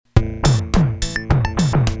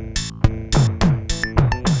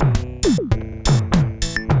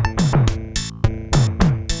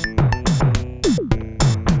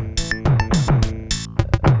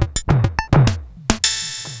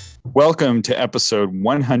Welcome to episode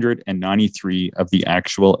 193 of the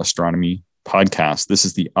Actual Astronomy Podcast. This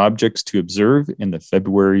is the objects to observe in the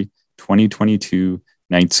February 2022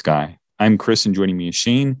 night sky. I'm Chris, and joining me is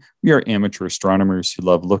Shane. We are amateur astronomers who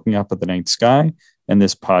love looking up at the night sky, and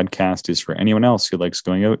this podcast is for anyone else who likes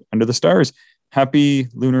going out under the stars. Happy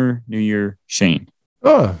Lunar New Year, Shane.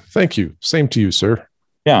 Oh, thank you. Same to you, sir.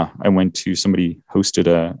 Yeah, I went to, somebody hosted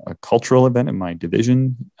a cultural event in my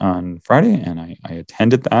division on Friday, and I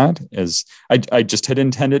attended that, as I just had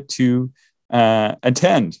intended to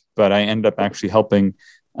attend, but I ended up actually helping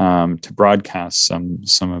to broadcast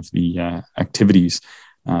some of the activities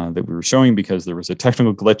that we were showing, because there was a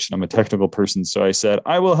technical glitch and I'm a technical person. So I said,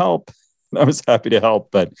 I will help. I was happy to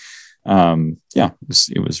help, but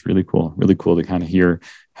it was really cool to kind of hear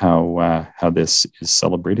how this is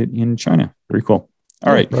celebrated in China. Very cool.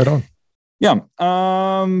 All right. Right on. Yeah.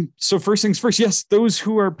 So first things first, yes, those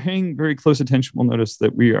who are paying very close attention will notice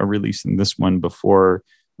that we are releasing this one before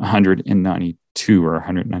 192 or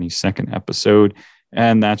 192nd episode.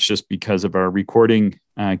 And that's just because of our recording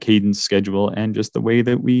cadence schedule and just the way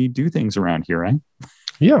that we do things around here, right?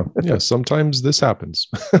 Yeah. Sometimes this happens.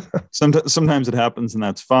 Sometimes it happens, and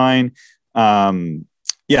that's fine.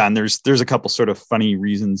 And there's a couple sort of funny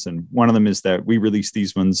reasons, and one of them is that we release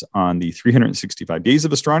these ones on the 365 days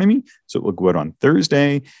of astronomy, so it will go out on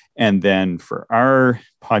Thursday, and then for our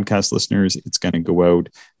podcast listeners, it's going to go out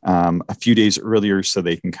a few days earlier, so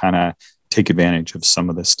they can kind of take advantage of some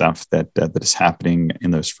of the stuff that is happening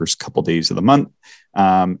in those first couple days of the month.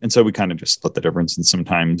 And so we kind of just split the difference, and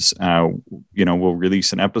sometimes we'll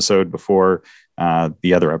release an episode before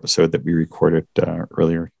the other episode that we recorded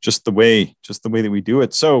earlier, just the way that we do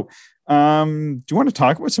it. So do you want to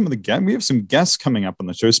talk about some of the guests? We have some guests coming up on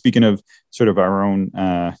the show. Speaking of sort of our own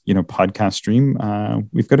podcast stream,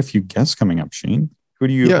 we've got a few guests coming up. Shane, who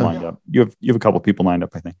do you have lined up? You have a couple people lined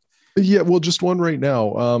up, I think. Yeah, well, just one right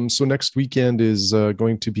now. So next weekend is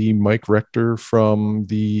going to be Mike Rector from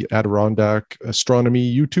the Adirondack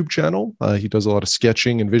Astronomy YouTube channel. He does a lot of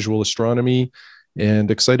sketching and visual astronomy,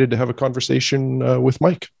 and excited to have a conversation with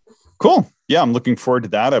Mike. Cool. Yeah, I'm looking forward to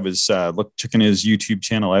that. I was checking his YouTube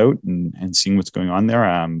channel out and seeing what's going on there.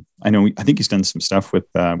 I think he's done some stuff with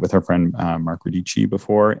our friend Mark Radici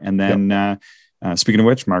before, and then. Yep. Speaking of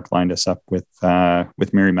which, Mark lined us up with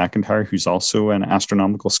Mary McIntyre, who's also an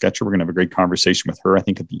astronomical sketcher. We're going to have a great conversation with her, I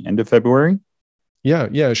think, at the end of February.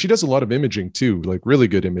 Yeah. She does a lot of imaging too, like really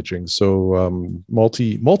good imaging. So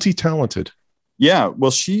multi-talented. Yeah. Well,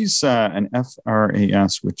 she's an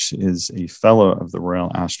FRAS, which is a fellow of the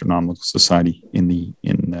Royal Astronomical Society in the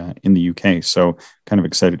UK. So kind of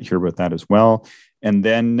excited to hear about that as well. And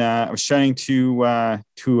then I was chatting to a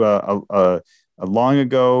long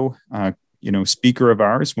ago. Speaker of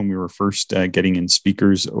ours when we were first getting in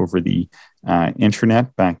speakers over the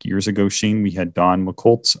internet back years ago, Shane. We had Don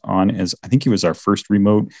McColtz on as, I think he was our first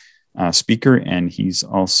remote speaker, and he's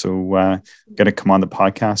also going to come on the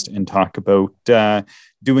podcast and talk about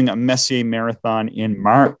doing a Messier Marathon in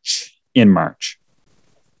March.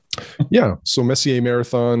 Yeah, so Messier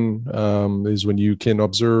Marathon is when you can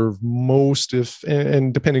observe most,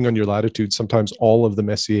 and depending on your latitude, sometimes all of the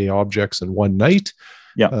Messier objects in one night.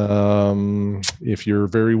 Yeah. If you're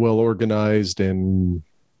very well organized and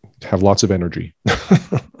have lots of energy.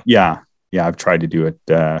 Yeah. I've tried to do it.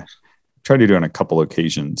 Tried to do it on a couple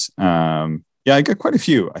occasions. I got quite a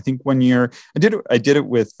few. I think one year I did it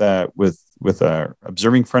with a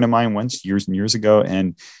observing friend of mine once, years and years ago,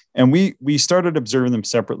 and we started observing them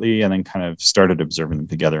separately, and then kind of started observing them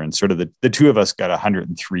together, and sort of the two of us got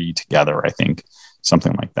 103 together. I think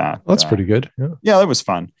something like that. Well, that's pretty good. Yeah, that was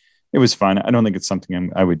fun. It was fun. I don't think it's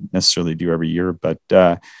something I would necessarily do every year, but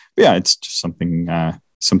it's just something that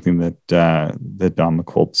Don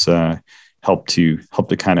McColtz helped to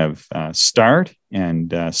kind of start,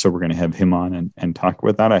 and so we're going to have him on and talk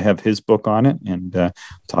about that. I have his book on it, and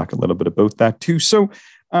talk a little bit about that too. So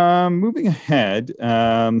moving ahead,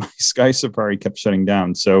 my Sky Safari kept shutting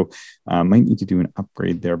down, so might need to do an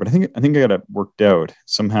upgrade there. But I think I got it worked out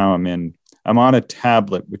somehow. I'm on a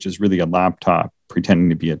tablet, which is really a laptop pretending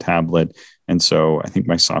to be a tablet. And so I think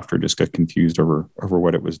my software just got confused over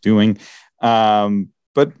what it was doing.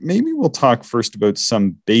 But maybe we'll talk first about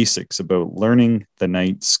some basics about learning the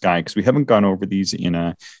night sky, because we haven't gone over these in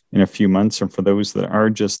a few months. And for those that are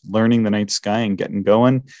just learning the night sky and getting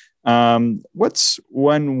going, what's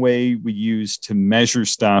one way we use to measure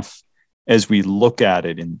stuff as we look at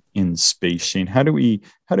it in space, Shane? How do we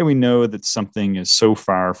know that something is so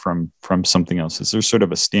far from something else? Is there sort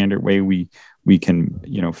of a standard way we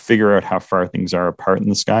can figure out how far things are apart in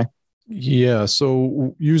the sky? Yeah.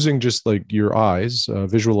 So using just like your eyes,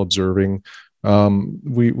 visual observing,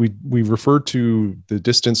 We refer to the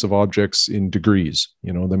distance of objects in degrees.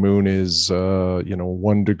 The moon is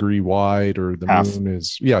 1 degree wide, or the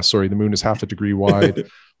moon is half a degree wide,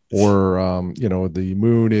 or the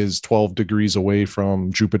moon is 12 degrees away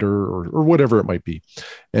from Jupiter, or whatever it might be.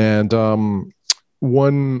 And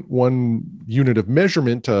one unit of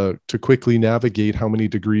measurement to quickly navigate how many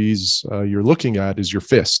degrees you're looking at is your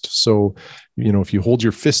fist. So, if you hold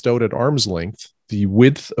your fist out at arm's length, the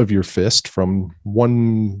width of your fist from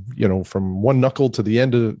one knuckle to the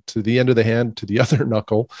end of the hand to the other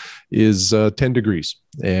knuckle is 10 degrees.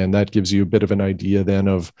 And that gives you a bit of an idea then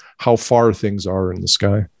of how far things are in the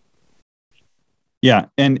sky. Yeah.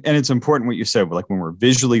 And it's important what you said, like when we're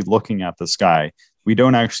visually looking at the sky, we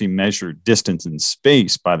don't actually measure distance in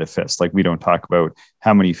space by the fist. Like we don't talk about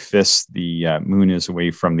how many fists the moon is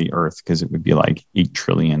away from the Earth, because it would be like 8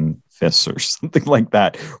 trillion fists or something like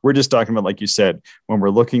that. We're just talking about, like you said, when we're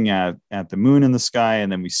looking at the moon in the sky,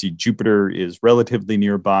 and then we see Jupiter is relatively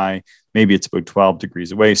nearby, maybe it's about 12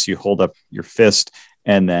 degrees away. So you hold up your fist,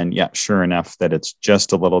 and then, yeah, sure enough, that it's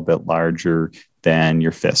just a little bit larger than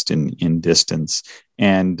your fist in distance.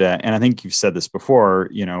 And I think you've said this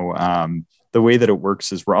before, the way that it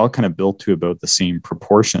works is we're all kind of built to about the same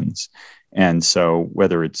proportions. And so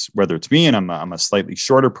whether it's me, and I'm a slightly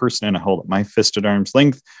shorter person and I hold up my fist at arm's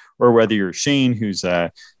length, or whether you're Shane, who's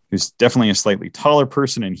definitely a slightly taller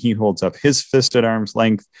person and he holds up his fist at arm's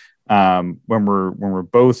length, when we're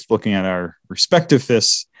both looking at our respective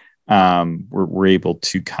fists, we're able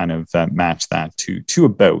to kind of match that to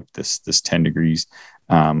about this 10 degrees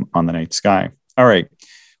on the night sky. All right.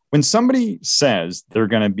 When somebody says they're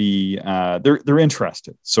going to be, they're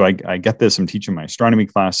interested. So I get this. I'm teaching my astronomy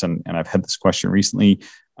class, and I've had this question recently.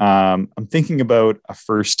 I'm thinking about a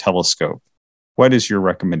FIRST telescope. What is your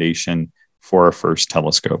recommendation for a FIRST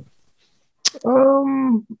telescope?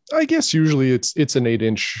 I guess usually it's an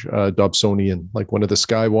 8-inch Dobsonian, like one of the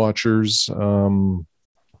Skywatchers,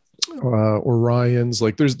 Orions.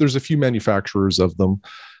 Like there's a few manufacturers of them,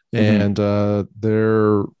 and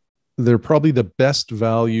they're probably the best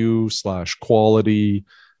value / quality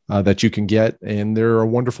that you can get. And they're a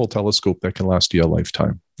wonderful telescope that can last you a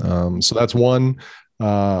lifetime. So that's one.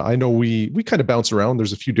 I know we kind of bounce around.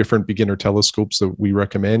 There's a few different beginner telescopes that we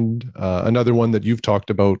recommend. Another one that you've talked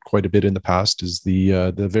about quite a bit in the past is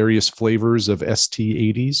the various flavors of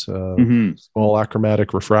ST80s, small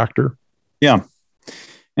achromatic refractor. Yeah.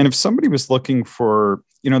 And if somebody was looking for,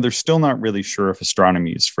 they're still not really sure if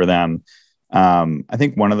astronomy is for them, I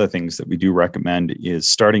think one of the things that we do recommend is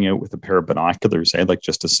starting out with a pair of binoculars, like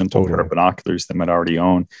just a simple pair of binoculars they might already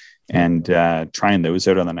own, and trying those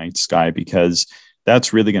out on the night sky, because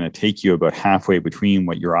that's really going to take you about halfway between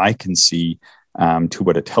what your eye can see to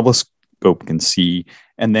what a telescope can see.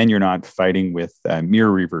 And then you're not fighting with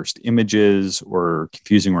mirror reversed images or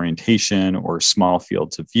confusing orientation or small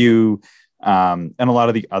fields of view. And a lot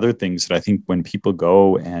of the other things that I think when people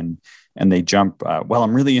go and they jump,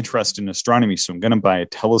 I'm really interested in astronomy, so I'm going to buy a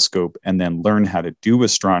telescope and then learn how to do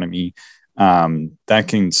astronomy. That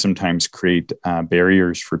can sometimes create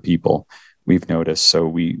barriers for people, we've noticed. So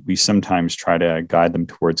we sometimes try to guide them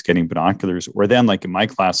towards getting binoculars, or then, like in my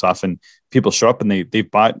class, often people show up and they've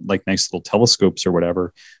bought like nice little telescopes or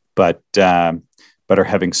whatever, but are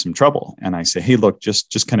having some trouble. And I say, hey, look,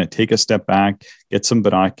 just kind of take a step back, get some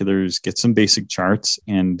binoculars, get some basic charts,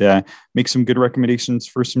 and make some good recommendations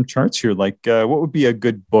for some charts here. Like what would be a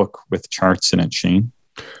good book with charts in it, Shane?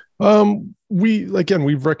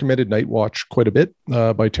 We've recommended Night Watch quite a bit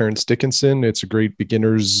by Terence Dickinson. It's a great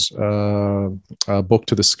beginner's book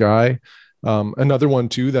to the sky. Another one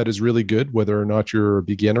too that is really good, whether or not you're a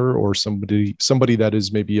beginner or somebody that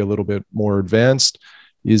is maybe a little bit more advanced,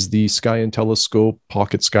 is the Sky and Telescope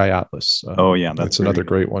Pocket Sky Atlas. That's another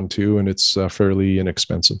great one too, and it's fairly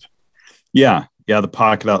inexpensive. Yeah, the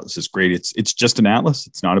Pocket Atlas is great. It's just an atlas.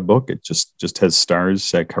 It's not a book. It just has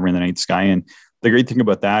stars covering the night sky, and the great thing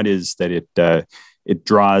about that is that it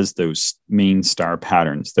draws those main star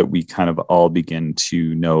patterns that we kind of all begin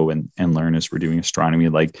to know and learn as we're doing astronomy.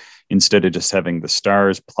 Like instead of just having the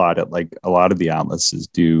stars plotted like a lot of the atlases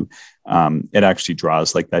do, it actually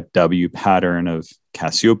draws like that W pattern of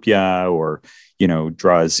Cassiopeia, or,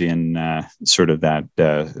 draws in sort of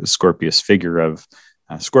that Scorpius figure of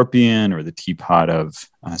Scorpion, or the teapot of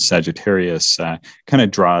Sagittarius, kind of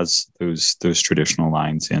draws those traditional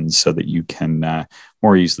lines in so that you can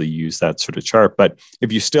more easily use that sort of chart. But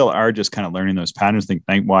if you still are just kind of learning those patterns, I think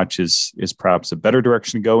Night Watch is perhaps a better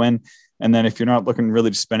direction to go in. And then if you're not looking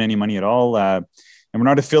really to spend any money at all, and we're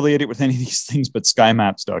not affiliated with any of these things, but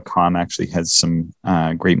skymaps.com actually has some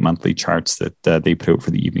great monthly charts that they put out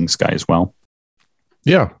for the evening sky as well.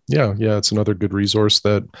 Yeah. It's another good resource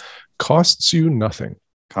that costs you nothing.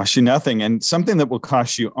 Cost you nothing. And something that will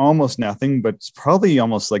cost you almost nothing, but it's probably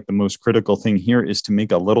almost like the most critical thing here, is to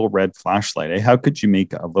make a little red flashlight. How could you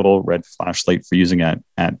make a little red flashlight for using at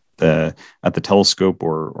the telescope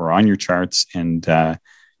or on your charts? And how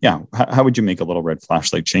would you make a little red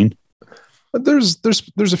flashlight, Shane? There's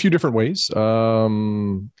a few different ways.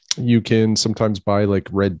 You can sometimes buy like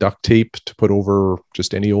red duct tape to put over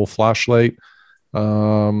just any old flashlight.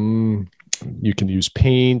 You can use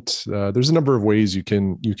paint. There's a number of ways you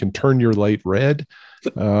can turn your light red.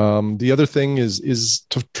 The other thing is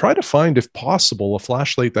to try to find, if possible, a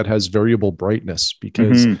flashlight that has variable brightness,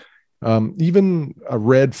 because even a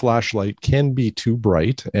red flashlight can be too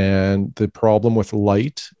bright. And the problem with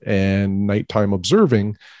light and nighttime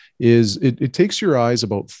observing is it takes your eyes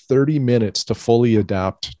about 30 minutes to fully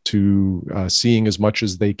adapt to seeing as much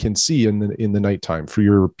as they can see in the nighttime, for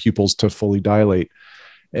your pupils to fully dilate.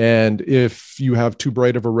 And if you have too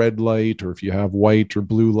bright of a red light, or if you have white or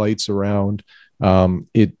blue lights around,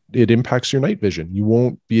 it impacts your night vision. You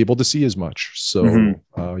won't be able to see as much. So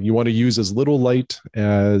you want to use as little light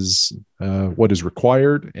as what is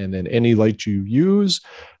required. And then any light you use,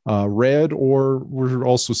 red, or we're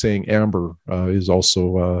also saying amber, is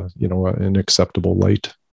also an acceptable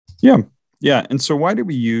light. Yeah. And so why do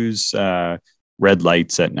we use red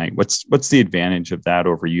lights at night? What's the advantage of that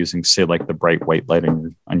over using, say, like the bright white light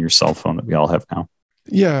on your cell phone that we all have now?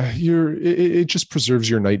 Yeah, it just preserves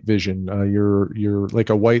your night vision. Your like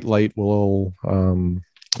a white light will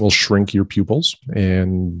shrink your pupils,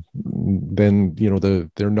 and then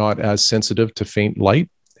they're not as sensitive to faint light.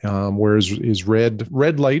 Whereas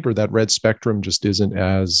red light, or that red spectrum, just isn't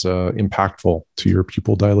as impactful to your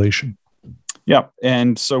pupil dilation. Yeah.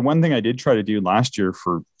 And so one thing I did try to do last year,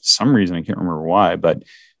 for some reason, I can't remember why, but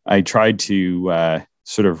I tried to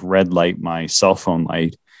sort of red light my cell phone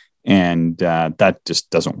light, and that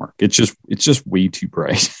just doesn't work. It's just way too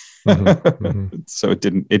bright. So it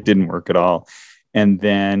didn't work at all. And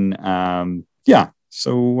then,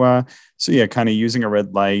 So kind of using a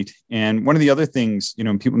red light. And one of the other things,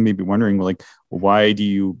 people may be wondering, well, why do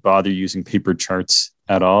you bother using paper charts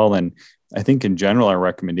at all? And I think in general, our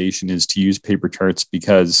recommendation is to use paper charts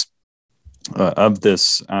because of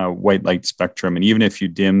this white light spectrum. And even if you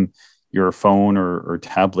dim your phone or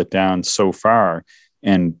tablet down so far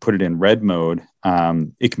and put it in red mode,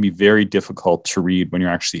 it can be very difficult to read when you're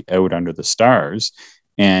actually out under the stars.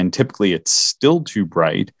 And typically it's still too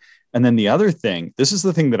bright. And then the other thing, this is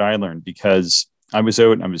the thing that I learned, because I was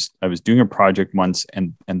out and I was doing a project once,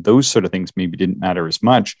 and those sort of things maybe didn't matter as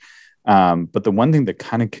much. But the one thing that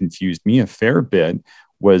kind of confused me a fair bit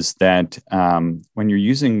was that when you're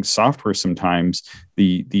using software, sometimes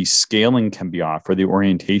the scaling can be off, or the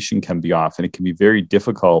orientation can be off, and it can be very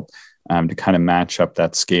difficult to kind of match up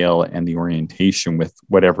that scale and the orientation with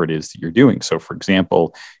whatever it is that you're doing. So, for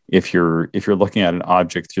example, if you're looking at an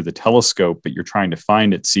object through the telescope, but you're trying to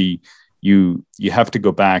find it, you have to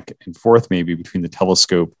go back and forth maybe between the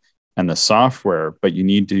telescope and the software, but you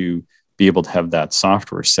need to be able to have that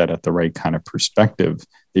software set at the right kind of perspective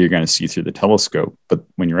that you're going to see through the telescope. But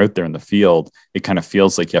when you're out there in the field, it kind of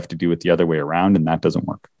feels like you have to do it the other way around, and that doesn't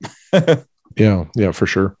work. Yeah, for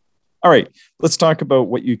sure. All right, let's talk about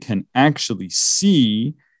what you can actually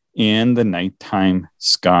see in the nighttime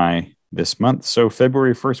sky this month. So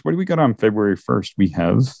February 1st, what do we got on February 1st? We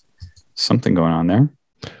have something going on there.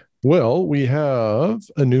 Well, we have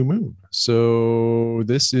a new moon. So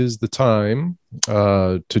this is the time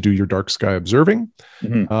to do your dark sky observing.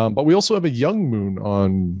 But we also have a young moon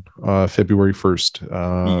on February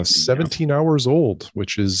 1st, 17 hours old,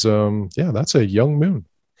 which is, that's a young moon.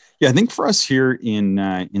 Yeah, I think for us here in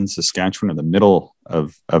Saskatchewan, in the middle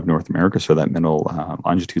of North America, so that middle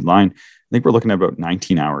longitude line, I think we're looking at about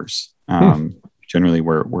 19 hours. Generally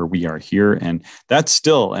where we are here. And that's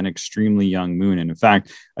still an extremely young moon. And in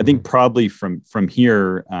fact, I think probably from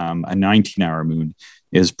here, a 19-hour moon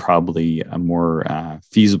is probably a more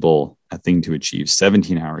feasible thing to achieve.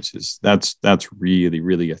 17 hours that's really,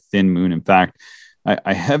 really a thin moon. In fact,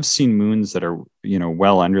 I have seen moons that are,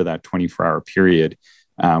 well under that 24-hour period,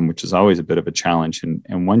 which is always a bit of a challenge.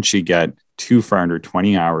 And once you get too far under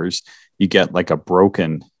 20 hours, you get like a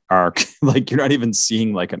broken arc. Like you're not even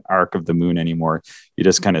seeing like an arc of the moon anymore. You're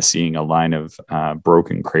just kind of seeing a line of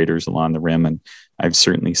broken craters along the rim. And I've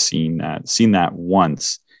certainly seen that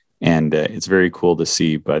once, and it's very cool to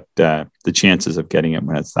see. But the chances of getting it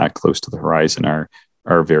when it's that close to the horizon are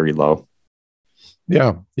very low.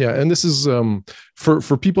 Yeah, and this is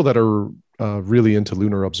for people that are really into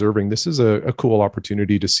lunar observing. This is a cool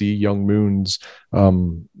opportunity to see young moons.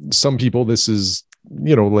 Some people, this is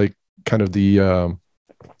like kind of the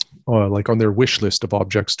like on their wish list of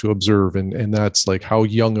objects to observe, and that's like, how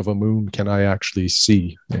young of a moon can I actually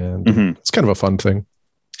see? And it's kind of a fun thing.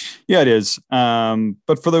 Yeah, it is.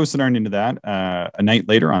 But for those that aren't into that, a night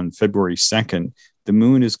later on February 2nd, the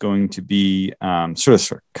moon is going to be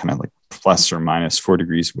sort of kind of like plus or minus 4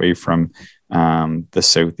 degrees away from the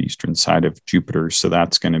southeastern side of Jupiter. So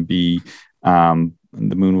that's going to be, the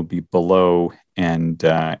moon will be below and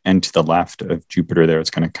to the left of Jupiter there. It's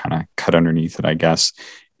going to kind of cut underneath it, I guess.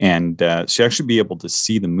 And so you actually be able to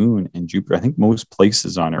see the moon and Jupiter. I think most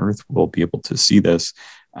places on Earth will be able to see this,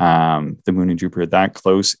 the moon and Jupiter that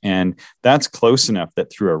close. And that's close enough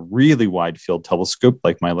that through a really wide field telescope,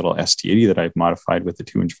 like my little ST80 that I've modified with a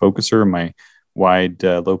 2-inch focuser, my wide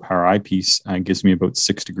low power eyepiece gives me about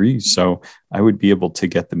 6 degrees. So I would be able to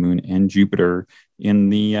get the moon and Jupiter in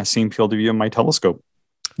the same field of view of my telescope.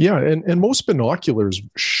 Yeah. And most binoculars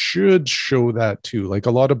should show that too. Like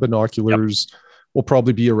a lot of binoculars will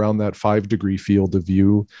probably be around that 5-degree field of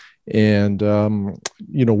view. And,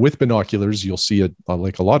 with binoculars, you'll see a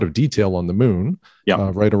lot of detail on the moon,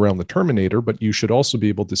 right around the terminator, but you should also be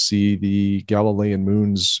able to see the Galilean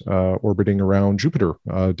moons orbiting around Jupiter,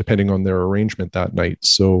 depending on their arrangement that night.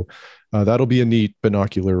 So that'll be a neat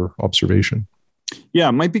binocular observation. Yeah,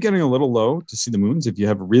 it might be getting a little low to see the moons. If you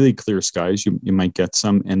have really clear skies, you might get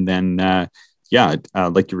some. And then,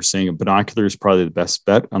 like you were saying, a binocular is probably the best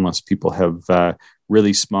bet, unless people have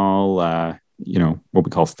really small, what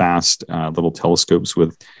we call fast little telescopes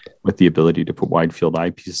with the ability to put wide field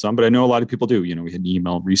eyepieces on. But I know a lot of people do. We had an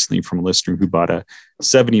email recently from a listener who bought a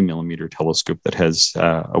 70 millimeter telescope that has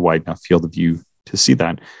a wide enough field of view to see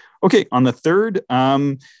that. Okay, on the third,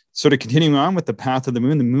 sort of continuing on with the path of the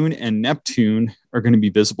moon and Neptune are going to be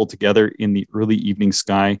visible together in the early evening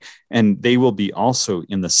sky, and they will be also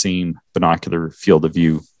in the same binocular field of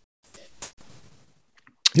view.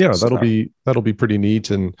 Yeah, that'll be pretty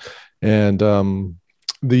neat. And the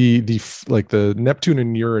Neptune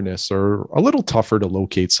and Uranus are a little tougher to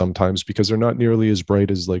locate sometimes because they're not nearly as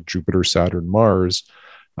bright as like Jupiter, Saturn, Mars.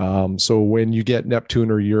 So when you get Neptune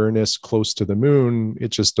or Uranus close to the moon,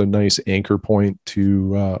 it's just a nice anchor point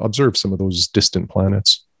to observe some of those distant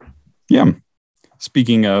planets. Yeah.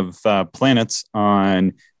 Speaking of planets,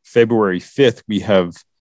 on February 5th, we have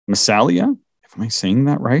Massalia. Am I saying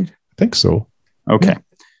that right? I think so. Okay. Yeah.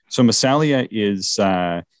 So Massalia is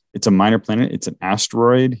it's a minor planet. It's an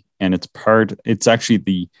asteroid, and it's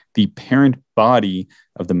actually the parent body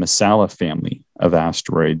of the Massala family of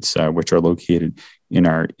asteroids, which are located in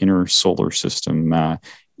our inner solar system.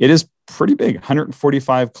 It is pretty big,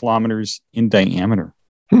 145 kilometers in diameter.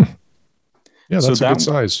 Yeah, that's a good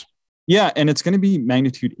size. Yeah, and it's going to be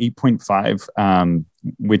magnitude 8.5,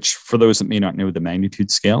 which for those that may not know the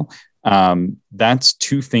magnitude scale, that's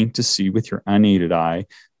too faint to see with your unaided eye,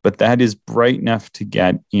 but that is bright enough to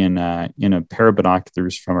get in a pair of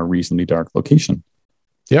binoculars from a reasonably dark location.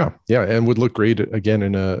 Yeah, and would look great again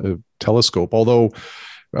in a telescope. Although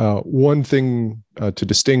one thing to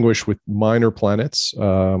distinguish with minor planets,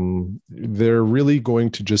 they're really going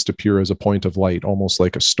to just appear as a point of light, almost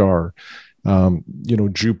like a star.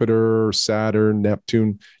 Jupiter, Saturn,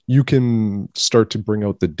 Neptune, you can start to bring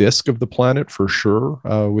out the disk of the planet for sure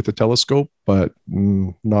with a telescope, but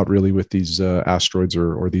not really with these asteroids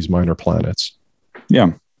or these minor planets.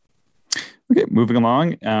 Yeah. Okay, moving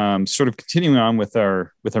along, sort of continuing on with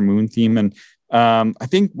our moon theme. And I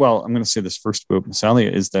think, I'm going to say this first about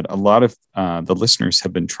Massalia is that a lot of the listeners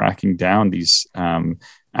have been tracking down these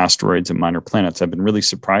asteroids and minor planets. I've been really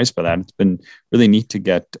surprised by that. It's been really neat to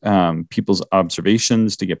get people's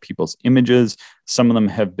observations, to get people's images. Some of them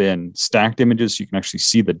have been stacked images. So you can actually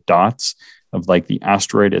see the dots of like the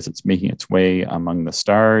asteroid as it's making its way among the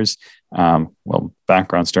stars,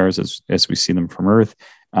 background stars as we see them from Earth,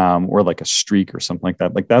 or like a streak or something like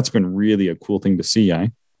that. Like that's been really a cool thing to see,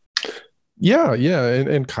 Yeah,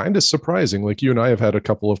 and kind of surprising. Like you and I have had a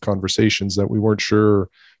couple of conversations that we weren't sure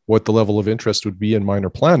what the level of interest would be in minor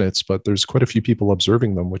planets, but there's quite a few people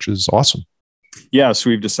observing them, which is awesome. Yeah, so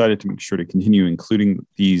we've decided to make sure to continue including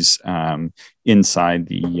these inside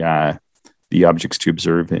the objects to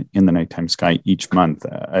observe in the nighttime sky each month.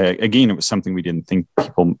 Again, it was something we didn't think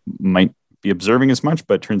people might be observing as much,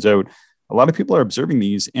 but it turns out a lot of people are observing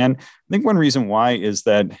these. And I think one reason why is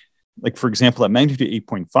that, like, for example, at magnitude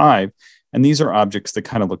 8.5, and these are objects that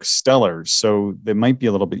kind of look stellar, so they might be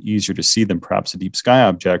a little bit easier to see than perhaps a deep sky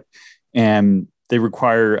object. And they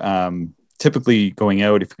require typically going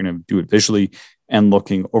out, if you're going to do it visually, and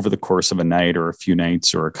looking over the course of a night or a few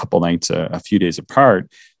nights or a couple nights, a few days apart.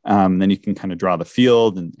 Then you can kind of draw the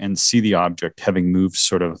field and see the object having moved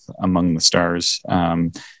sort of among the stars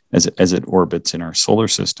as it orbits in our solar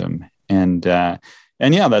system. And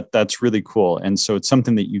And yeah, that's really cool. And so it's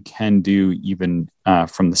something that you can do even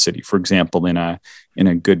from the city. For example, in a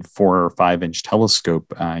good 4 or 5 inch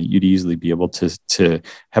telescope, you'd easily be able to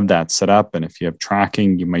have that set up. And if you have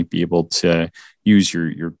tracking, you might be able to use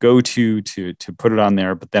your go-to to put it on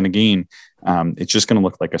there. But then again, it's just going to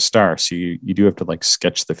look like a star. So you do have to like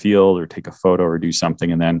sketch the field or take a photo or do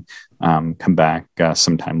something, and then come back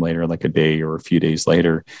sometime later, like a day or a few days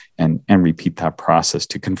later, and repeat that process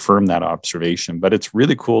to confirm that observation. But it's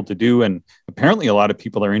really cool to do. And apparently a lot of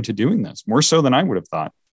people are into doing this, more so than I would have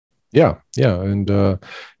thought. Yeah. And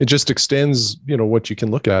it just extends, what you can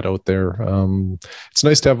look at out there. It's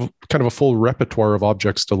nice to have kind of a full repertoire of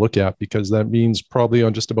objects to look at, because that means probably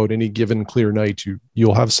on just about any given clear night,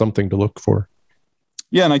 you'll have something to look for.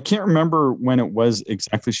 Yeah, and I can't remember when it was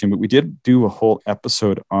exactly, Shane, but we did do a whole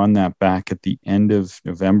episode on that back at the end of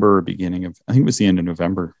November, or beginning of, I think it was the end of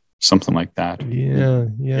November, something like that. Yeah.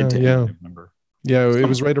 Yeah, it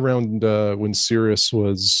was right around when Sirius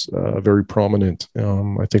was very prominent.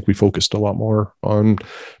 I think we focused a lot more on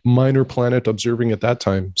minor planet observing at that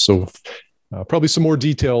time. So probably some more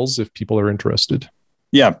details if people are interested.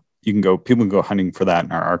 Yeah, people can go hunting for that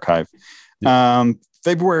in our archive. Yeah.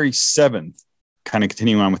 February 7th, kind of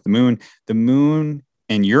continuing on with the moon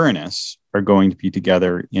and Uranus are going to be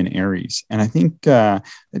together in Aries. And I think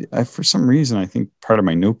for some reason, I think part of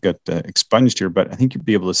my note got expunged here, but I think you'll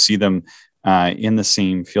be able to see them in the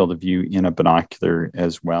same field of view in a binocular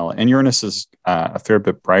as well. And Uranus is a fair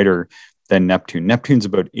bit brighter than Neptune. Neptune's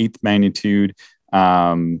about 8th magnitude.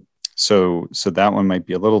 So that one might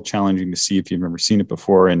be a little challenging to see if you've never seen it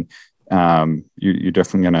before. And you're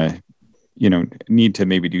definitely going to need to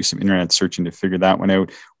maybe do some internet searching to figure that one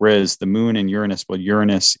out. Whereas the moon and Uranus, well,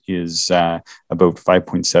 Uranus is about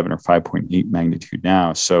 5.7 or 5.8 magnitude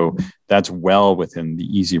now. So that's well within the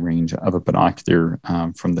easy range of a binocular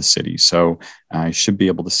from the city. So I should be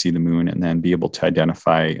able to see the moon and then be able to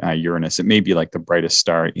identify Uranus. It may be like the brightest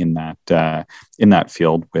star in that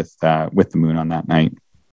field with the moon on that night.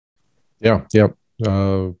 Yeah.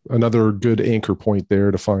 Another good anchor point there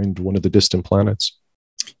to find one of the distant planets.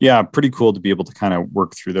 Yeah, pretty cool to be able to kind of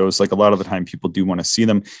work through those. Like a lot of the time people do want to see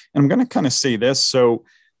them. And I'm going to kind of say this. So,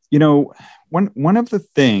 one of the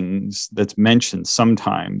things that's mentioned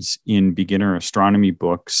sometimes in beginner astronomy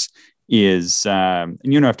books is, and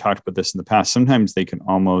I've talked about this in the past, sometimes they can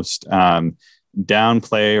almost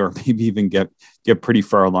downplay or maybe even get pretty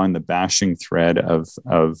far along the bashing thread of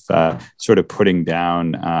sort of putting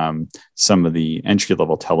down some of the entry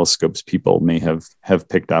level telescopes people may have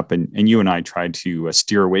picked up, and you and I tried to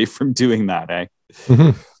steer away from doing that,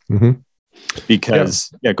 Mm-hmm. Mm-hmm.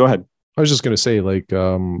 Because go ahead. I was just going to say, like,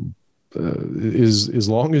 as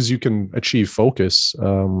long as you can achieve focus,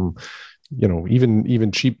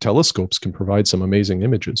 even cheap telescopes can provide some amazing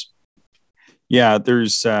images. Yeah,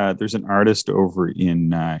 there's an artist over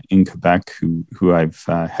in Quebec who I've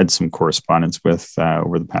had some correspondence with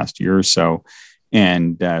over the past year or so,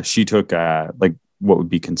 and she took like what would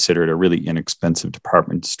be considered a really inexpensive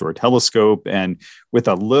department store telescope, and with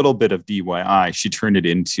a little bit of DIY, she turned it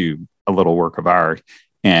into a little work of art.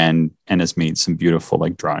 And has made some beautiful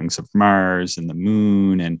like drawings of Mars and the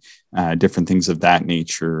moon and different things of that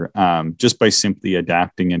nature, just by simply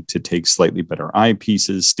adapting it to take slightly better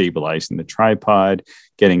eyepieces, stabilizing the tripod,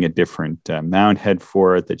 getting a different mount head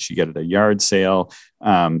for it that she got at a yard sale.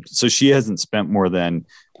 So she hasn't spent more than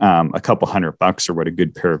a couple $100 or what a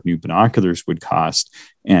good pair of new binoculars would cost.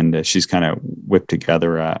 And she's kind of whipped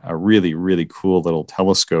together a really, really cool little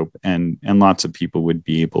telescope, and lots of people would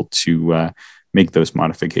be able to make those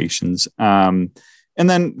modifications. And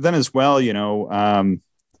then as well,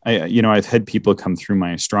 I've had people come through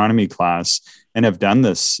my astronomy class and have done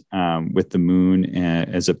this with the moon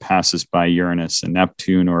as it passes by Uranus and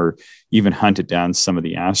Neptune, or even hunted down some of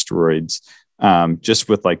the asteroids, just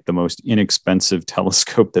with like the most inexpensive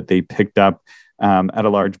telescope that they picked up at a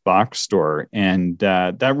large box store. And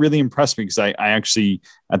that really impressed me, because I actually,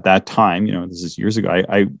 at that time, this is years ago,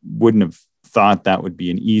 I wouldn't have thought that would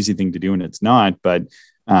be an easy thing to do, and it's not. But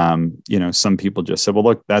some people just said, well,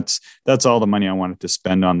 look, that's all the money I wanted to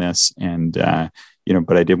spend on this, and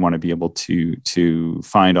but I did want to be able to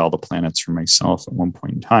find all the planets for myself at one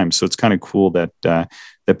point in time. So it's kind of cool that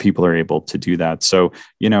people are able to do that. So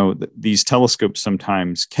these telescopes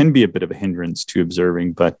sometimes can be a bit of a hindrance to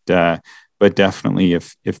observing, but definitely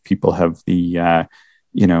if people have the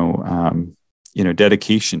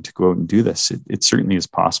dedication to go out and do this, it certainly is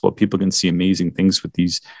possible. People can see amazing things with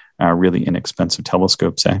these really inexpensive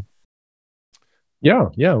telescopes.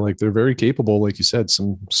 Yeah, like they're very capable. Like you said,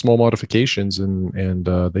 some small modifications, and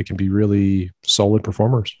they can be really solid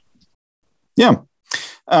performers. Yeah.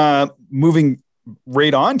 Moving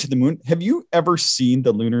right on to the moon. Have you ever seen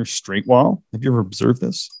the lunar straight wall? Have you ever observed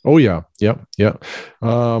this? Oh yeah.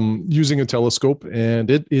 Using a telescope, and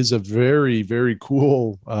it is a very, very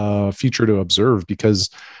cool feature to observe, because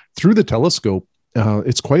through the telescope,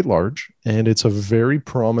 it's quite large, and it's a very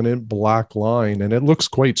prominent black line, and it looks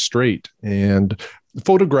quite straight. And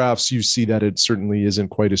photographs, you see that it certainly isn't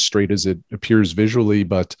quite as straight as it appears visually.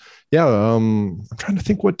 But yeah, I'm trying to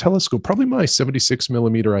think what telescope. Probably my 76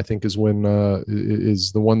 millimeter, I think, is the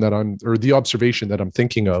one that the observation that I'm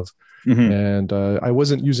thinking of. Mm-hmm. And I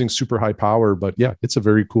wasn't using super high power, but yeah, it's a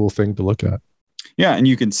very cool thing to look at. Yeah, and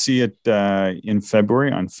you can see it in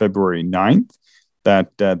February, on February 9th.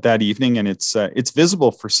 That evening, and it's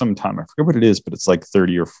visible for some time. I forget what it is, but it's like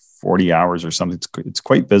 30 or 40 hours or something. It's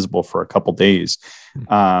quite visible for a couple days.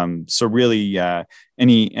 So really,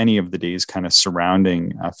 any of the days kind of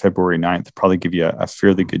surrounding February 9th probably give you a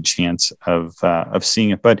fairly good chance of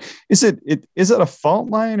seeing it. But is it a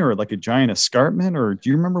fault line or like a giant escarpment, or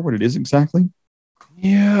do you remember what it is exactly?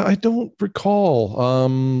 Yeah, I don't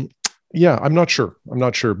recall. Yeah, I'm not sure,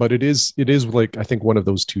 but it is like, I think, one of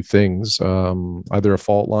those two things, either a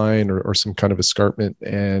fault line or some kind of escarpment.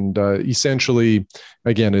 And essentially,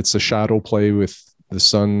 again, it's a shadow play with the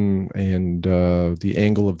sun and the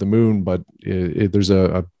angle of the moon, but there's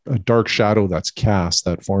a dark shadow that's cast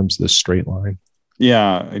that forms this straight line.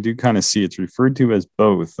 Yeah, I do kind of see it's referred to as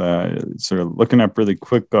both. Sort of looking up really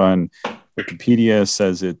quick on Wikipedia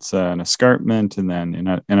says it's an escarpment, and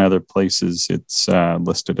then in other places it's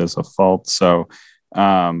listed as a fault. So,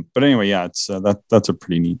 but anyway, yeah, it's that's a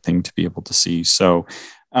pretty neat thing to be able to see. So,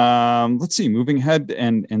 let's see. Moving ahead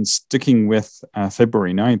and sticking with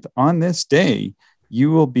February 9th, on this day,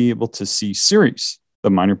 you will be able to see Ceres.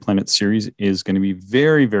 The minor planet Ceres is going to be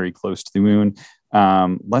very, very close to the moon,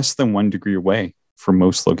 less than 1 degree away from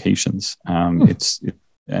most locations.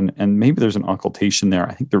 And maybe there's an occultation there.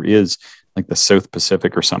 I think there is, like the South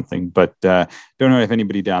Pacific or something, but don't know if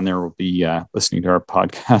anybody down there will be listening to our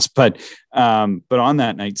podcast. But on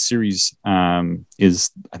that night, Ceres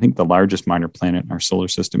is, I think, the largest minor planet in our solar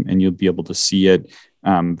system, and you'll be able to see it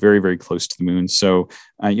very, very close to the moon. So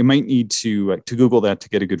you might need to Google that to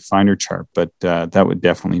get a good finder chart, but that would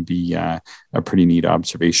definitely be a pretty neat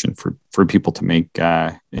observation for people to make.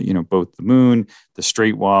 Both the moon, the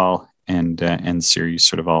straight wall, and Ceres,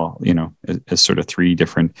 sort of all, as sort of three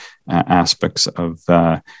different aspects of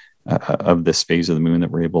this phase of the moon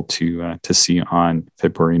that we're able to see on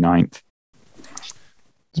February 9th.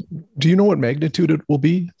 Do you know what magnitude it will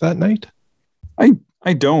be that night? I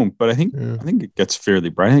don't, but I think it gets fairly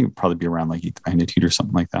bright. I think it'll probably be around like 8th magnitude or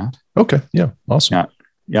something like that. Okay. Yeah. Awesome.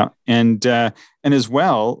 Yeah. And as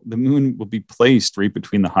well, the moon will be placed right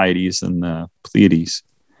between the Hyades and the Pleiades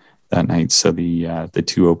that night. So the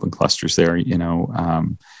two open clusters there,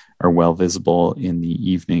 are well visible in the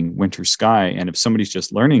evening winter sky. And if somebody's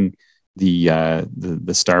just learning the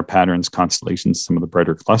star patterns, constellations, some of the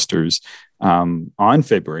brighter clusters on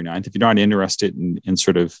February 9th, if you're not interested in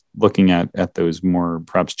sort of looking at those more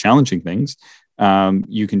perhaps challenging things,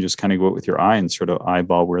 you can just kind of go out with your eye and sort of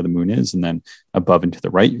eyeball where the moon is. And then above and to the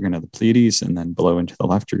right, you're going to have the Pleiades, and then below and to the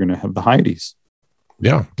left, you're going to have the Hyades.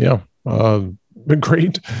 Yeah. A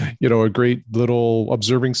great little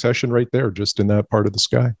observing session right there, just in that part of the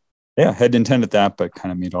sky. Yeah, hadn't intended that, but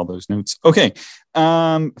kind of made all those notes. Okay.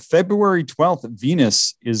 February 12th,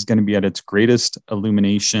 Venus is going to be at its greatest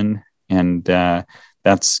illumination, and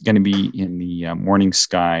that's going to be in the morning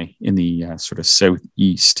sky in the sort of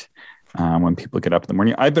southeast when people get up in the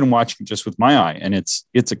morning. I've been watching just with my eye, and it's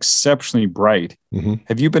exceptionally bright. Mm-hmm.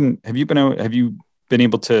 Have you been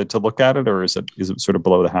able to look at it, or is it sort of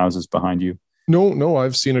below the houses behind you? No,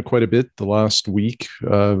 I've seen it quite a bit the last week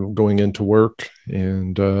going into work,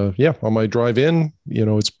 and on my drive in,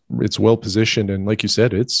 it's well positioned, and like you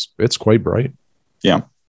said, it's quite bright. Yeah,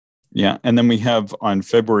 and then we have on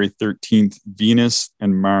February 13th, Venus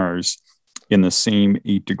and Mars in the same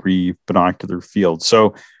 8-degree binocular field.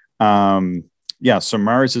 So so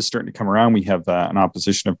Mars is starting to come around. We have an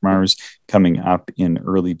opposition of Mars coming up in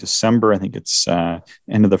early December. I think it's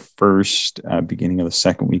end of the first, beginning of the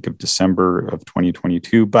second week of December of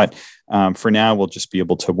 2022. But for now, we'll just be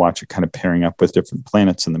able to watch it kind of pairing up with different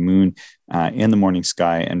planets and the moon in the morning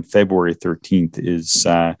sky. And February 13th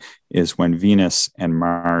is when Venus and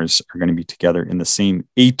Mars are going to be together in the same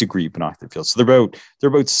 8-degree binocular field. So they're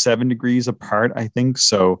about 7 degrees apart, I think.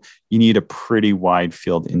 So you need a pretty wide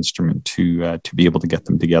field instrument to be able to get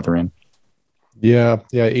them together in. Yeah,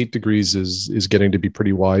 8 degrees is getting to be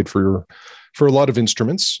pretty wide for for a lot of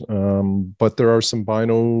instruments. But there are some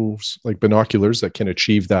binos, like binoculars, that can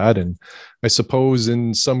achieve that. And I suppose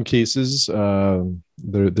in some cases,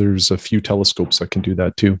 there's a few telescopes that can do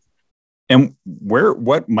that too. And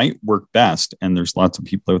what might work best, and there's lots of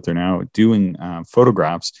people out there now doing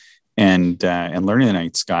photographs and learning the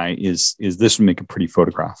night sky, is this would make a pretty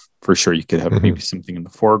photograph for sure. You could have maybe something in the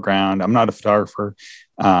foreground. I'm not a photographer,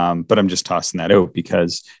 but I'm just tossing that out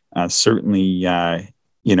because certainly,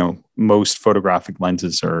 most photographic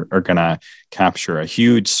lenses are going to capture a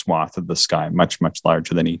huge swath of the sky, much, much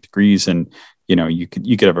larger than 8 degrees. And, you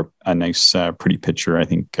could have a nice, pretty picture, I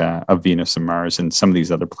think, of Venus and Mars and some of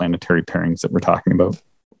these other planetary pairings that we're talking about.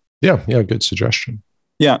 Yeah. Good suggestion.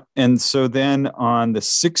 Yeah. And so then on the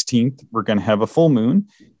 16th, we're going to have a full moon.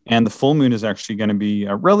 And the full moon is actually going to be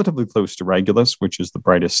relatively close to Regulus, which is the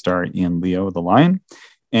brightest star in Leo, the Lion.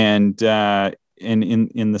 And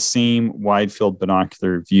in the same wide field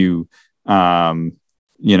binocular view, really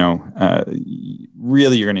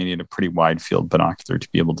you're going to need a pretty wide field binocular to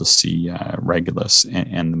be able to see Regulus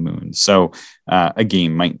and the moon. So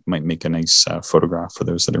again, might make a nice photograph for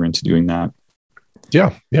those that are into doing that.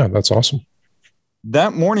 Yeah, that's awesome.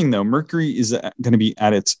 That morning, though, Mercury is going to be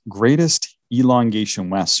at its greatest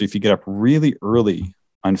elongation west. So if you get up really early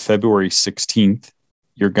on February 16th,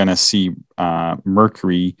 you're going to see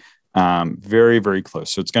Mercury very, very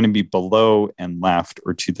close. So it's going to be below and left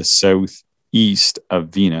or to the southeast of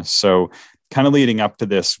Venus. So kind of leading up to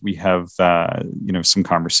this, we have, some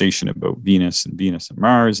conversation about Venus and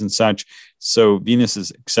Mars and such. So Venus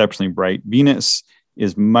is exceptionally bright. Venus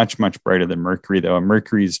is much, much brighter than Mercury, though. And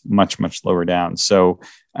Mercury is much, much lower down. So,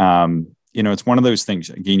 it's one of those things,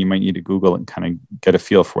 again, you might need to Google and kind of get a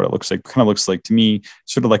feel for what it looks like. Kind of looks like, to me,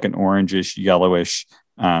 sort of like an orangish, yellowish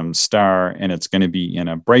star, and it's going to be in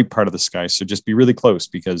a bright part of the sky. So just be really close,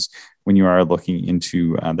 because when you are looking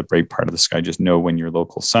into the bright part of the sky, just know when your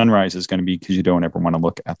local sunrise is going to be, because you don't ever want to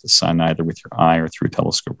look at the sun either with your eye or through a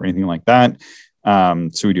telescope or anything like that.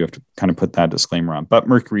 So we do have to kind of put that disclaimer on. But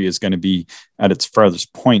Mercury is going to be at its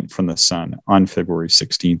farthest point from the sun on February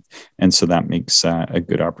 16th. And so that makes a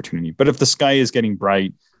good opportunity. But if the sky is getting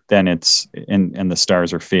bright, then it's and the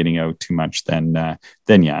stars are fading out too much, then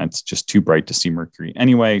yeah, it's just too bright to see Mercury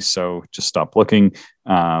anyway. So just stop looking.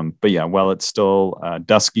 But yeah, while it's still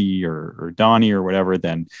dusky or dawny or whatever,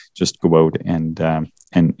 then just go out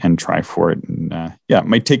and try for it. And it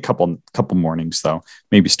might take a couple mornings though.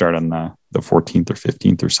 Maybe start on the 14th or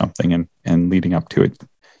 15th or something, and leading up to it.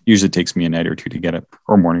 Usually takes me a night or two to get it,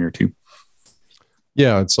 or a morning or two.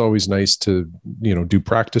 Yeah, it's always nice to, do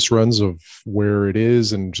practice runs of where it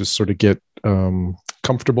is and just sort of get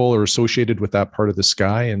comfortable or associated with that part of the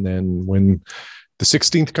sky. And then when the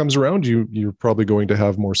 16th comes around, you're probably going to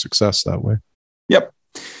have more success that way. Yep.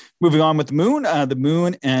 Moving on with the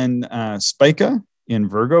moon and Spica in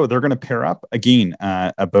Virgo, they're going to pair up again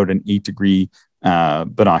about an 8-degree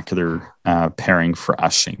binocular pairing for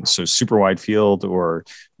us, Shane. So super wide field or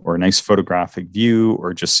a nice photographic view,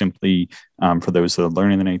 or just simply for those that are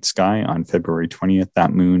learning the night sky on February 20th,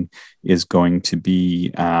 that moon is going to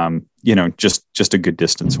be, just a good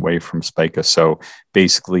distance away from Spica. So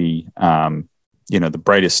basically, the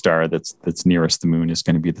brightest star that's nearest the moon is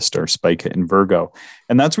going to be the star Spica in Virgo.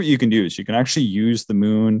 And that's what you can do, is you can actually use the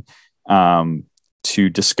moon to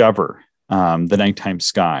discover the nighttime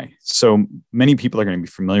sky. So many people are going to be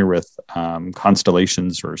familiar with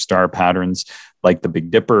constellations or star patterns like the Big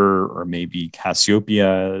Dipper, or maybe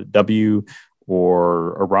Cassiopeia W,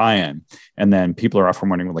 or Orion. And then people are often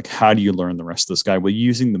wondering, like, how do you learn the rest of the sky? Well,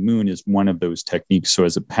 using the moon is one of those techniques. So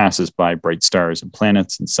as it passes by bright stars and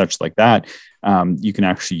planets and such like that, you can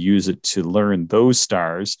actually use it to learn those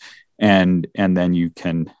stars. And then you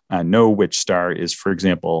can know which star is, for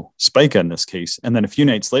example, Spica in this case. And then a few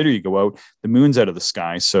nights later, you go out, the moon's out of the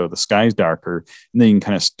sky, so the sky's darker, and then you can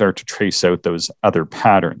kind of start to trace out those other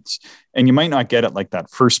patterns. And you might not get it like that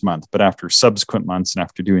first month, but after subsequent months and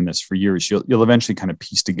after doing this for years, you'll eventually kind of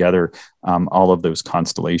piece together all of those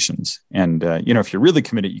constellations. And if you're really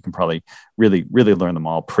committed, you can probably really, really learn them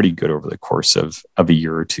all pretty good over the course of a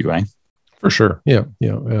year or two, eh? For sure. Yeah.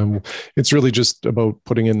 It's really just about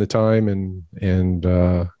putting in the time and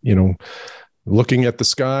looking at the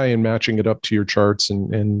sky and matching it up to your charts,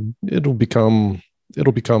 and it'll become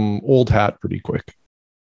old hat pretty quick.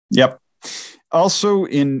 Yep. Also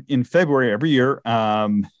in February every year,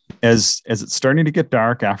 as it's starting to get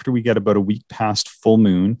dark after we get about a week past full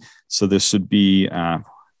moon. So this would be,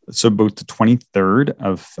 about the 23rd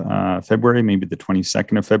of February, maybe the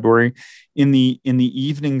 22nd of February, in the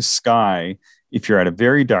evening sky. If you're at a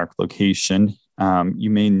very dark location, you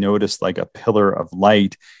may notice like a pillar of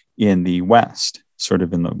light in the west. sort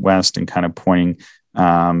of in the west and kind of pointing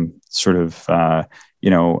up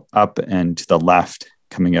and to the left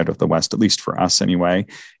coming out of the west, at least for us anyway.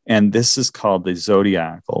 And this is called the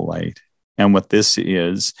zodiacal light. And what this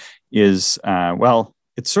is it's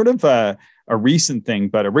sort of a recent thing,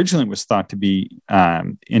 but originally it was thought to be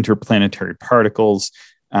interplanetary particles.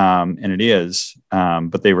 And it is,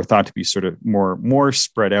 but they were thought to be sort of more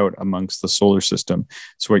spread out amongst the solar system.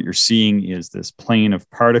 So what you're seeing is this plane of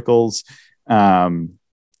particles in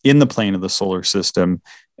the plane of the solar system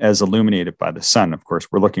as illuminated by the sun. Of course,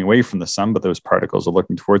 we're looking away from the sun, but those particles are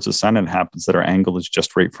looking towards the sun, and it happens that our angle is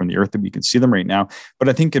just right from the Earth that we can see them right now. But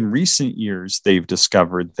I think in recent years, they've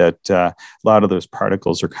discovered that a lot of those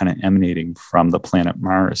particles are kind of emanating from the planet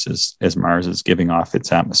Mars as Mars is giving off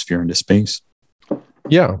its atmosphere into space.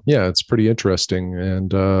 Yeah, it's pretty interesting.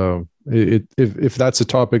 And if that's a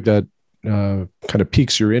topic that kind of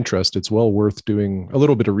piques your interest, it's well worth doing a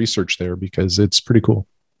little bit of research there because it's pretty cool.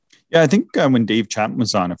 Yeah, I think when Dave Chapman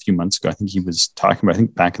was on a few months ago, I think he was talking about, I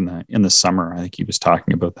think back in the summer, I think he was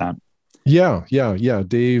talking about that. Yeah.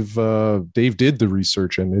 Dave did the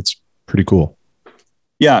research and it's pretty cool.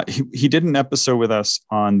 Yeah, he did an episode with us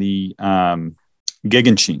on the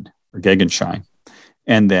Gegenschein.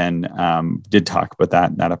 And then did talk about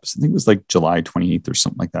that in that episode. I think it was like July 28th or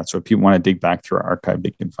something like that. So if people want to dig back through our archive,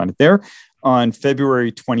 they can find it there. On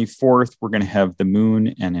February 24th, we're going to have the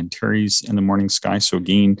moon and Antares in the morning sky. So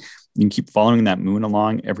again, you can keep following that moon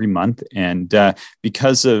along every month. And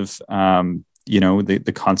because of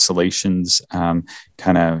the constellations kind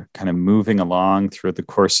of moving along throughout the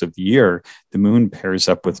course of the year, the moon pairs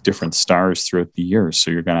up with different stars throughout the year. So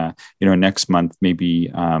you're gonna, next month,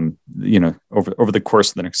 maybe over the course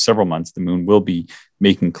of the next several months, the moon will be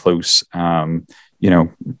making close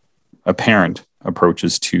apparent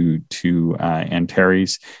approaches to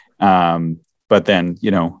Antares. But then,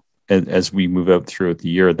 as we move out throughout the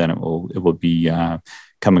year, then it will be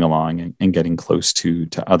coming along and getting close to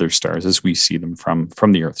other stars as we see them from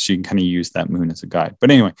the Earth. So you can kind of use that moon as a guide. But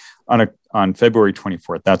anyway, on February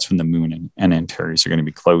 24th, that's when the moon and Antares are going to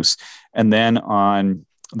be close. And then on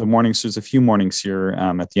the mornings, there's a few mornings here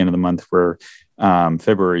at the end of the month where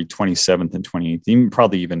February 27th and 28th,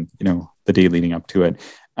 probably even the day leading up to it,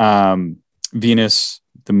 Venus,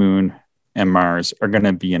 the moon, and Mars are going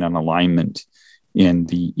to be in an alignment in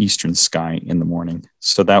the eastern sky in the morning.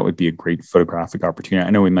 So that would be a great photographic opportunity. I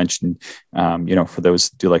know we mentioned, for those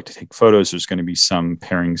that do like to take photos, there's going to be some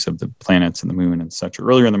pairings of the planets and the moon and such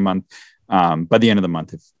earlier in the month. By the end of the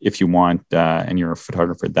month, if you want, and you're a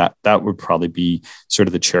photographer, that would probably be sort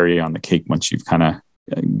of the cherry on the cake once you've kind of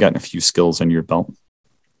gotten a few skills under your belt.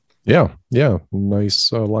 Yeah.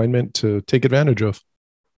 Nice alignment to take advantage of.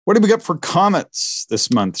 What do we got for comets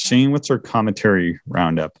this month? Shane, what's our cometary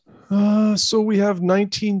roundup? So we have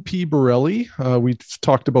 19P Borrelli. We've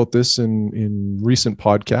talked about this in recent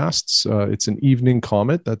podcasts. It's an evening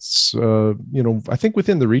comet that's, I think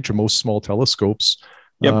within the reach of most small telescopes.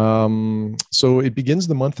 Yep. So it begins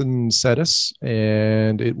the month in Cetus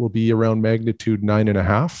and it will be around magnitude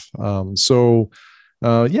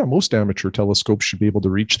 9.5. Most amateur telescopes should be able to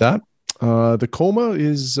reach that. The coma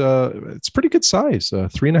is, it's pretty good size,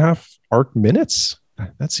 3.5 arc minutes.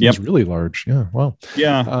 That seems really large. Yeah. Wow.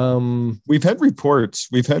 Yeah. We've had reports.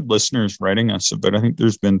 We've had listeners writing us about, I think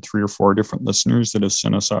there's been 3 or 4 different listeners that have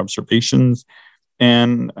sent us observations.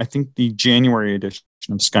 And I think the January edition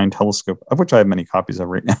of Sky and Telescope, of which I have many copies of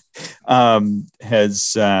right now,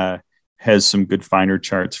 has some good finder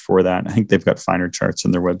charts for that. I think they've got finder charts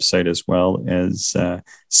on their website as well as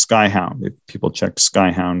Skyhound. If people check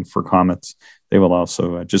Skyhound for comets, they will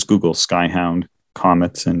also just Google Skyhound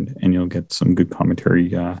comets and you'll get some good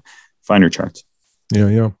commentary finder charts.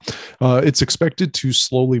 Yeah. It's expected to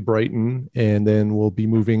slowly brighten and then we'll be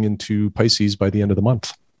moving into Pisces by the end of the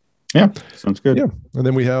month. Yeah, sounds good. Yeah. And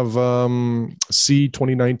then we have C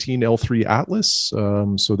 2019 L3 Atlas.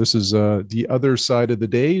 So this is the other side of the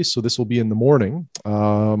day. So this will be in the morning.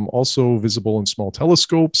 Also visible in small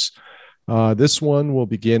telescopes. This one will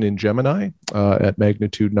begin in Gemini at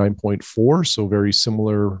magnitude 9.4, so very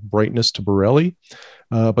similar brightness to Borrelli.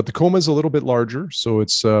 But the coma is a little bit larger, so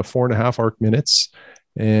it's 4.5 arc minutes.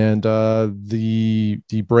 And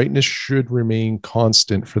the brightness should remain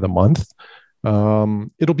constant for the month.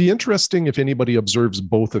 It'll be interesting if anybody observes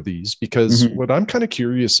both of these, because what I'm kind of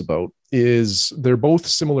curious about is they're both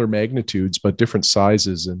similar magnitudes, but different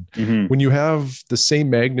sizes. And when you have the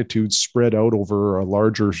same magnitude spread out over a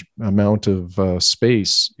larger amount of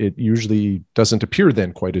space, it usually doesn't appear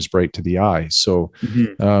then quite as bright to the eye. So,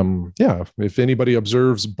 if anybody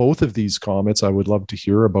observes both of these comets, I would love to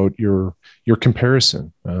hear about your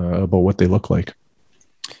comparison about what they look like.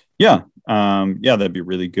 Yeah. that'd be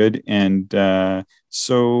really good. And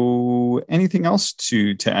so anything else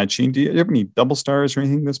to add, Shane? Do you have any double stars or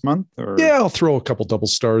anything this month? Or? Yeah, I'll throw a couple double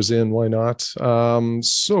stars in. Why not?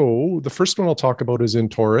 So the first one I'll talk about is in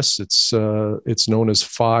Taurus. It's known as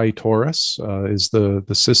Phi Taurus, is the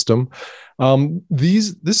system.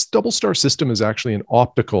 This double star system is actually an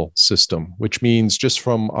optical system, which means just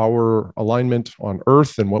from our alignment on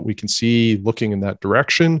Earth and what we can see looking in that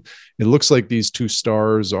direction, it looks like these two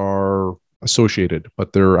stars are associated,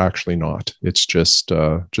 but they're actually not. It's just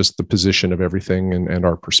the position of everything and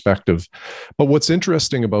our perspective. But what's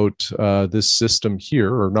interesting about this system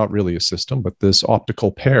here, or not really a system, but this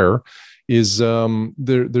optical pair, is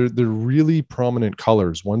they're really prominent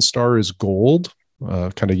colors. One star is gold,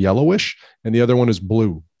 kind of yellowish, and the other one is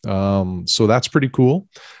blue. So that's pretty cool.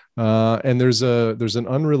 And there's an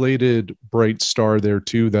unrelated bright star there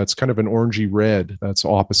too. That's kind of an orangey red. That's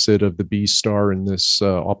opposite of the B star in this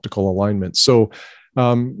optical alignment. So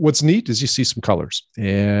what's neat is you see some colors,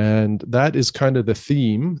 and that is kind of the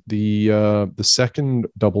theme. The second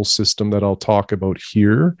double system that I'll talk about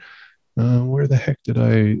here. Where the heck did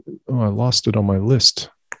I lost it on my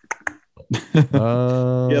list.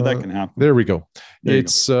 That can happen. There we go.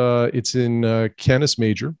 It's in Canis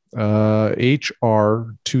Major,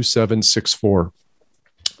 HR 2764.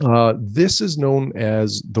 This is known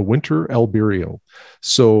as the Winter Albireo.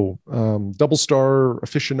 So double star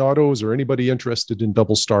aficionados or anybody interested in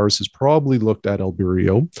double stars has probably looked at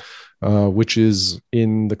Albireo, which is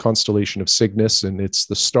in the constellation of Cygnus, and it's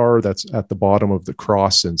the star that's at the bottom of the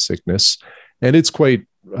cross in Cygnus. And it's quite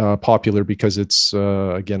popular because it's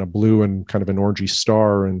again a blue and kind of an orangey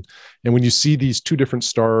star, and when you see these two different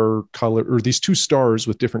star color, or these two stars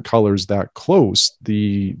with different colors that close,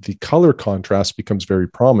 the color contrast becomes very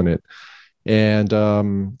prominent. And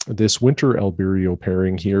this Winter Albireo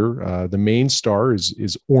pairing here, the main star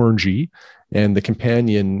is orangey, and the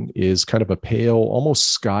companion is kind of a pale,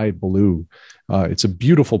 almost sky blue. It's a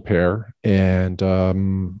beautiful pair, and this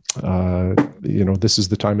is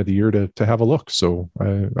the time of the year to have a look. So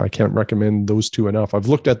I can't recommend those two enough. I've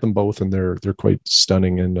looked at them both, and they're quite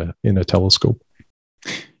stunning in a telescope.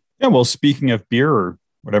 Yeah, well, speaking of beer or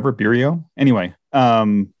whatever, Bireo. Anyway,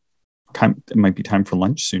 it might be time for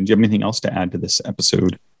lunch soon. Do you have anything else to add to this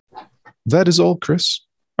episode? That is all, Chris.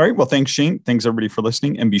 All right. Well, thanks, Shane. Thanks, everybody, for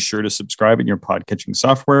listening. And be sure to subscribe in your podcatching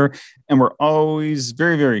software. And we're always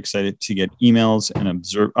very, very excited to get emails and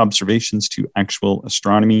observations to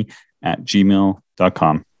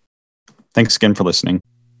actualastronomy@gmail.com. Thanks again for listening.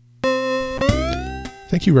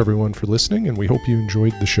 Thank you, everyone, for listening, and we hope you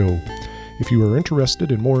enjoyed the show. If you are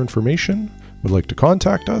interested in more information, would like to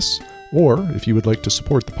contact us, or if you would like to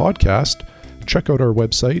support the podcast, check out our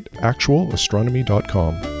website,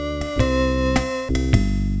 actualastronomy.com.